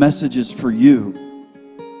this message is for you.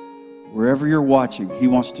 Wherever you're watching, He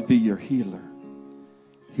wants to be your healer.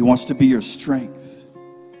 He wants to be your strength.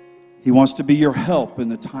 He wants to be your help in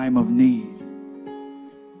the time of need.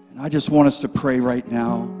 And I just want us to pray right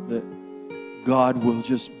now that God will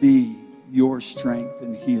just be your strength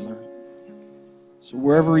and healer. So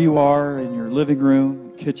wherever you are, in your living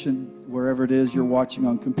room, kitchen, wherever it is you're watching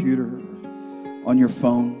on computer or on your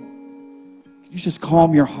phone, can you just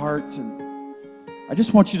calm your heart? And I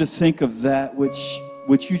just want you to think of that which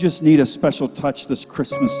you just need a special touch this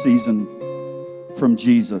Christmas season from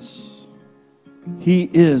Jesus. He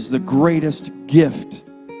is the greatest gift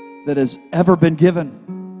that has ever been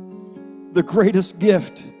given. The greatest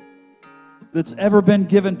gift that's ever been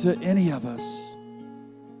given to any of us.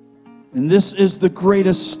 And this is the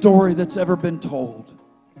greatest story that's ever been told.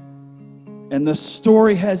 And the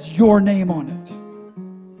story has your name on it.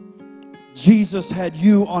 Jesus had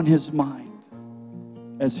you on His mind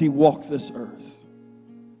as He walked this earth.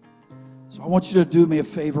 So I want you to do me a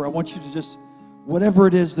favor. I want you to just, whatever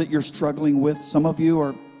it is that you're struggling with, some of you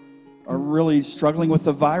are really struggling with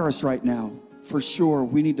the virus right now. For sure,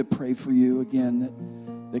 we need to pray for you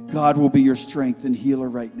again, that God will be your strength and healer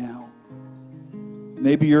right now.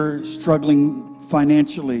 Maybe you're struggling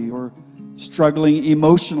financially or struggling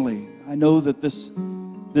emotionally. I know that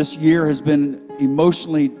this year has been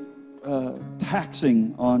emotionally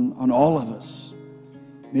taxing on all of us.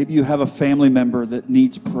 Maybe you have a family member that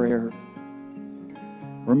needs prayer.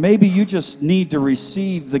 Or maybe you just need to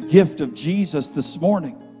receive the gift of Jesus this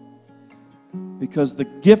morning, because the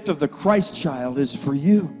gift of the Christ child is for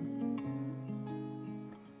you.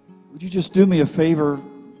 Would you just do me a favor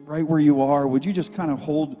right where you are? Would you just kind of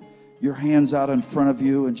hold your hands out in front of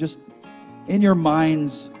you, and just in your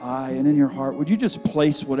mind's eye and in your heart, would you just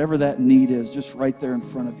place whatever that need is just right there in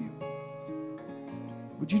front of you?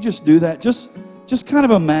 Would you just do that? Just kind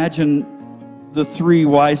of imagine the three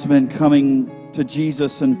wise men coming to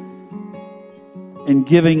Jesus and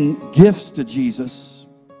giving gifts to Jesus.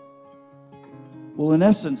 Well, in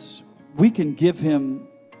essence, we can give Him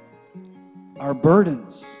our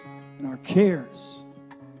burdens and our cares,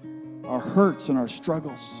 our hurts and our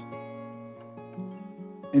struggles.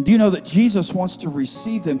 And do you know that Jesus wants to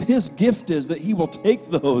receive them? His gift is that He will take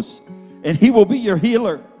those and He will be your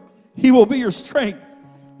healer. He will be your strength.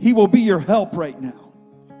 He will be your help right now.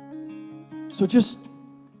 So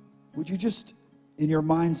would you just, in your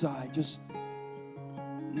mind's eye, just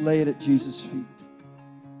lay it at Jesus' feet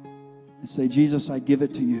and say, Jesus, I give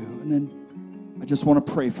it to you. And then I just want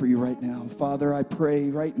to pray for you right now. Father, I pray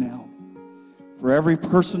right now for every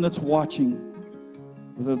person that's watching,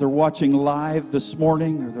 whether they're watching live this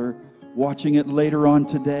morning or they're watching it later on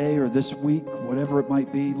today or this week, whatever it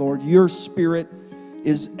might be. Lord, your Spirit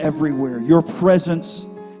is everywhere. Your presence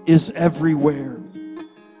is everywhere.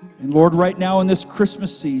 And Lord, right now in this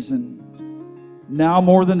Christmas season, now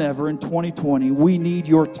more than ever in 2020, we need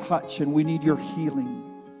your touch and we need your healing.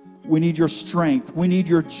 We need your strength. We need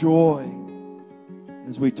your joy,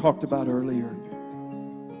 as we talked about earlier.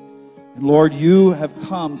 And Lord, you have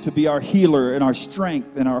come to be our healer and our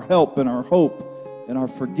strength and our help and our hope and our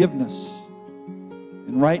forgiveness.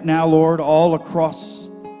 And right now, Lord, all across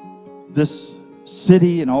this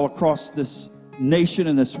city and all across this nation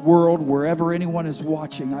and this world, wherever anyone is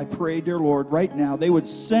watching, I pray, dear Lord, right now, they would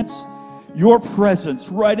sense your presence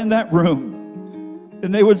right in that room.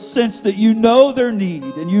 And they would sense that you know their need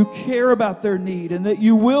and you care about their need and that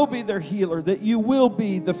you will be their healer, that you will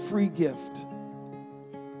be the free gift.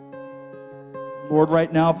 Lord,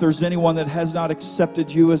 right now, if there's anyone that has not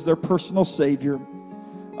accepted you as their personal Savior,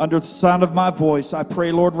 under the sound of my voice, I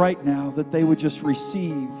pray, Lord, right now, that they would just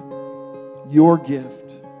receive your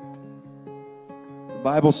gift. The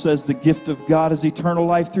Bible says the gift of God is eternal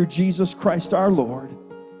life through Jesus Christ our Lord.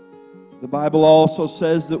 The Bible also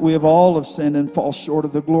says that we have all have sinned and fall short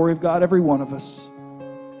of the glory of God, every one of us.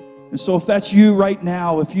 And so if that's you right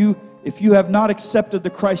now, if you have not accepted the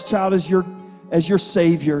Christ child as your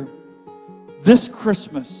Savior, this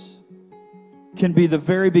Christmas can be the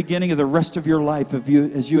very beginning of the rest of your life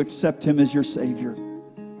as you accept Him as your Savior.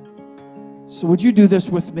 So would you do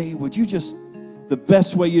this with me? Would you just, the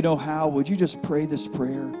best way you know how, would you just pray this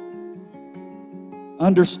prayer?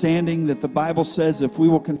 Understanding that the Bible says if we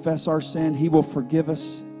will confess our sin, He will forgive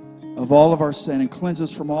us of all of our sin and cleanse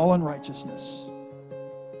us from all unrighteousness.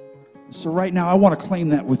 So right now, I want to claim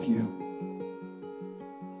that with you.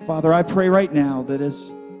 Father, I pray right now that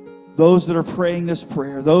as those that are praying this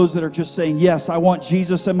prayer, those that are just saying, yes, I want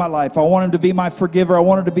Jesus in my life. I want Him to be my forgiver. I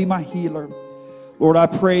want Him to be my healer. Lord, I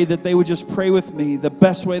pray that they would just pray with me the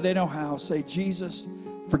best way they know how. Say, Jesus,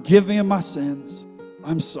 forgive me of my sins.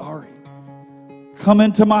 I'm sorry. Come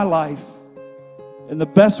into my life. And the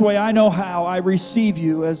best way I know how, I receive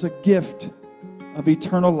you as a gift of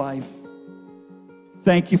eternal life.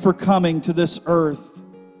 Thank you for coming to this earth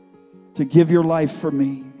to give your life for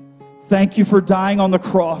me. Thank you for dying on the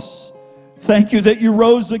cross. Thank you that you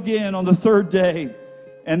rose again on the third day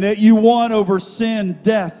and that you won over sin,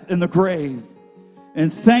 death, and the grave.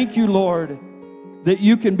 And thank you, Lord, that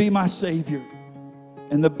you can be my Savior.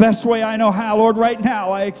 And the best way I know how, Lord, right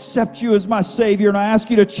now, I accept you as my Savior and I ask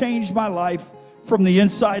you to change my life from the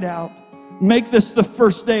inside out. Make this the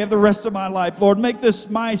first day of the rest of my life, Lord. Make this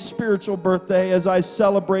my spiritual birthday as I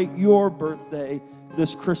celebrate your birthday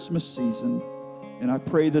this Christmas season. And I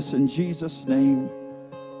pray this in Jesus' name.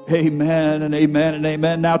 Amen and amen and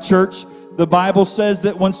amen. Now, church, the Bible says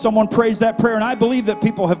that when someone prays that prayer, and I believe that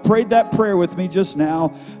people have prayed that prayer with me just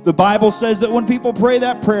now. The Bible says that when people pray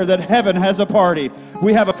that prayer, that heaven has a party.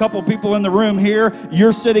 We have a couple people in the room here.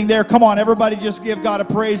 You're sitting there. Come on, everybody just give God a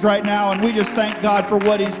praise right now, and we just thank God for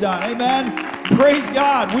what He's done. Amen. Praise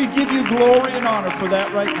God. We give you glory and honor for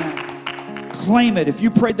that right now. Claim it. If you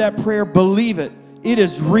prayed that prayer, believe it. It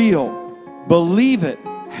is real. Believe it.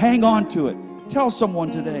 Hang on to it. Tell someone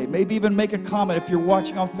today. Maybe even make a comment. If you're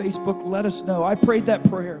watching on Facebook, let us know. I prayed that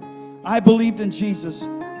prayer. I believed in Jesus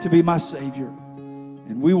to be my Savior.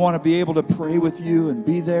 And we want to be able to pray with you and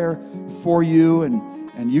be there for you.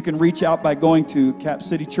 And you can reach out by going to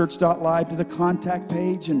capcitychurch.live to the contact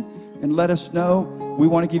page and let us know. We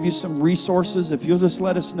want to give you some resources. If you'll just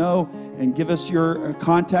let us know and give us your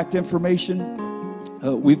contact information,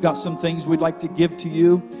 we've got some things we'd like to give to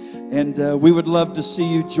you. And we would love to see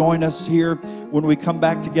you join us here when we come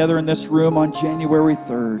back together in this room on January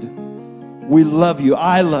 3rd. We love you.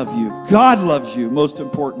 I love you. God loves you, most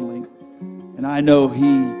importantly. And I know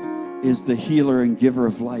He is the healer and giver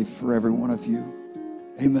of life for every one of you.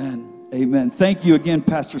 Amen. Amen. Thank you again,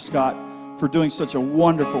 Pastor Scott, for doing such a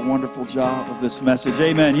wonderful, wonderful job of this message.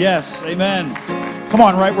 Amen. Yes. Amen. Come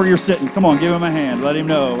on, right where you're sitting. Come on, give him a hand. Let him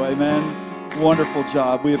know. Amen. Wonderful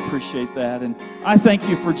job. We appreciate that. And I thank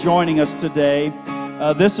you for joining us today.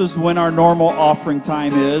 This is when our normal offering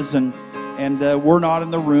time is, and we're not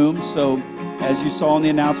in the room. So as you saw in the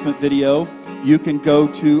announcement video, you can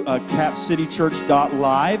go to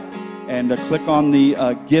capcitychurch.live and click on the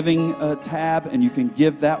giving tab, and you can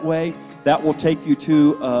give that way. That will take you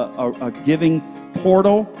to a giving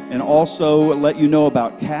portal and also let you know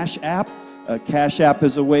about Cash App. Cash App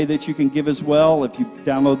is a way that you can give as well if you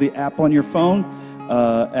download the app on your phone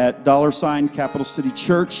at $Capital City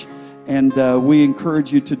Church. And we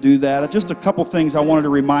encourage you to do that. Just a couple things I wanted to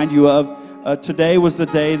remind you of. Today was the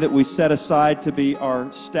day that we set aside to be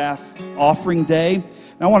our staff offering day. And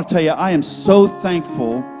I want to tell you, I am so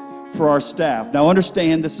thankful for our staff. Now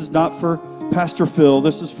understand, this is not for Pastor Phil.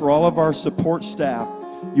 This is for all of our support staff.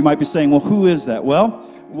 You might be saying, well, who is that? Well,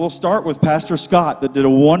 we'll start with Pastor Scott that did a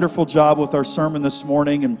wonderful job with our sermon this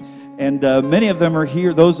morning. And many of them are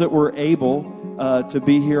here. Those that were able to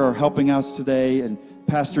be here are helping us today. And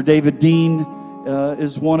Pastor David Dean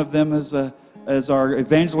is one of them as our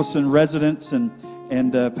evangelist in residence,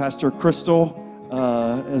 and Pastor Crystal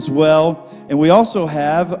as well. And we also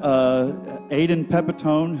have Aiden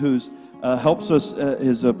Pepitone, who's helps us,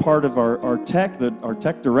 is a part of our tech. Our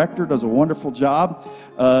tech director does a wonderful job.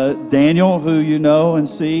 Daniel, who you know and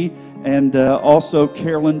see, and also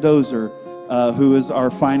Carolyn Dozer, who is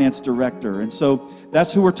our finance director. And so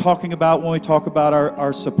that's who we're talking about when we talk about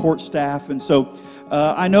our support staff. And so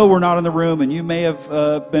I know we're not in the room, and you may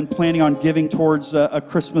have been planning on giving towards a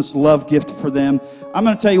Christmas love gift for them. I'm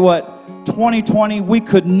going to tell you what, 2020, we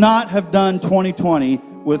could not have done 2020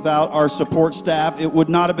 without our support staff. It would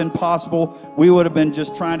not have been possible. We would have been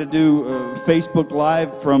just trying to do Facebook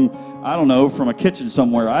Live from, I don't know, from a kitchen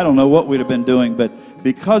somewhere. I don't know what we'd have been doing, but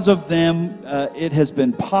because of them, it has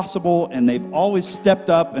been possible, and they've always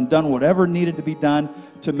stepped up and done whatever needed to be done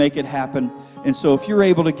to make it happen. And so if you're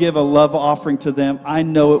able to give a love offering to them, I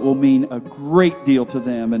know it will mean a great deal to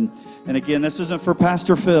them. And again, this isn't for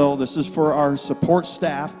Pastor Phil. This is for our support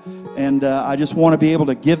staff. And I just want to be able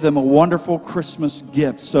to give them a wonderful Christmas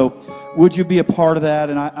gift. So would you be a part of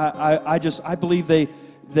that? And I believe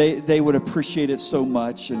they would appreciate it so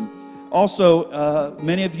much. And also,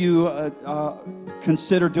 many of you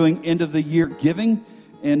consider doing end of the year giving.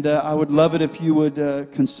 And I would love it if you would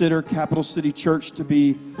consider Capital City Church to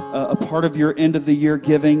be a part of your end of the year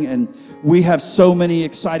giving. And we have so many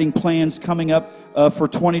exciting plans coming up for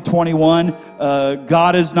 2021.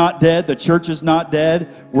 God is not dead. The church is not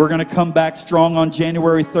dead. We're going to come back strong on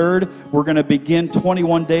January 3rd. We're going to begin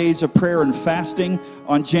 21 days of prayer and fasting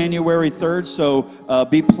on January 3rd. So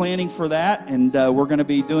be planning for that. And we're going to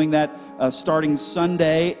be doing that starting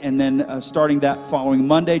Sunday, and then starting that following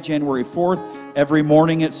Monday, January 4th. Every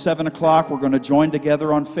morning at 7 o'clock, we're going to join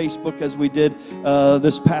together on Facebook as we did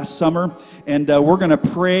this past summer. And we're going to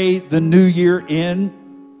pray the new year in.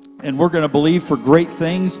 And we're going to believe for great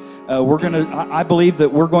things. I believe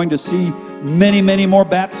that we're going to see many, many more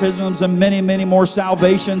baptisms and many, many more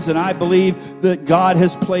salvations. And I believe that God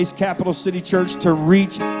has placed Capital City Church to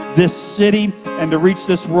reach this city and to reach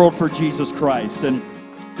this world for Jesus Christ. And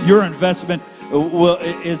your investment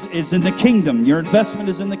is in the kingdom. Your investment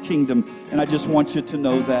is in the kingdom. And I just want you to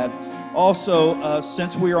know that. Also,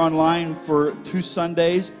 since we are online for 2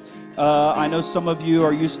 Sundays, I know some of you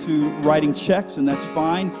are used to writing checks, and that's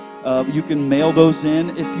fine. You can mail those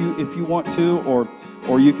in if you want to,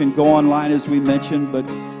 or you can go online as we mentioned. But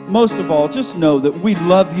most of all, just know that we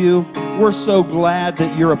love you. We're so glad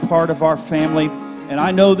that you're a part of our family. And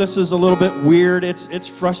I know this is a little bit weird. It's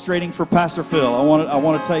frustrating for Pastor Phil. I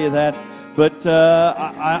want to tell you that. But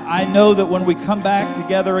I know that when we come back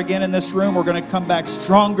together again in this room, we're going to come back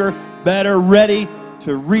stronger, better, ready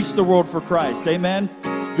to reach the world for Christ. Amen.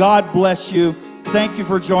 God bless you. Thank you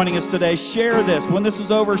for joining us today. Share this. When this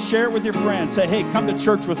is over, share it with your friends. Say, hey, come to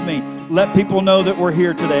church with me. Let people know that we're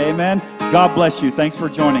here today. Amen. God bless you. Thanks for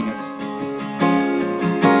joining us.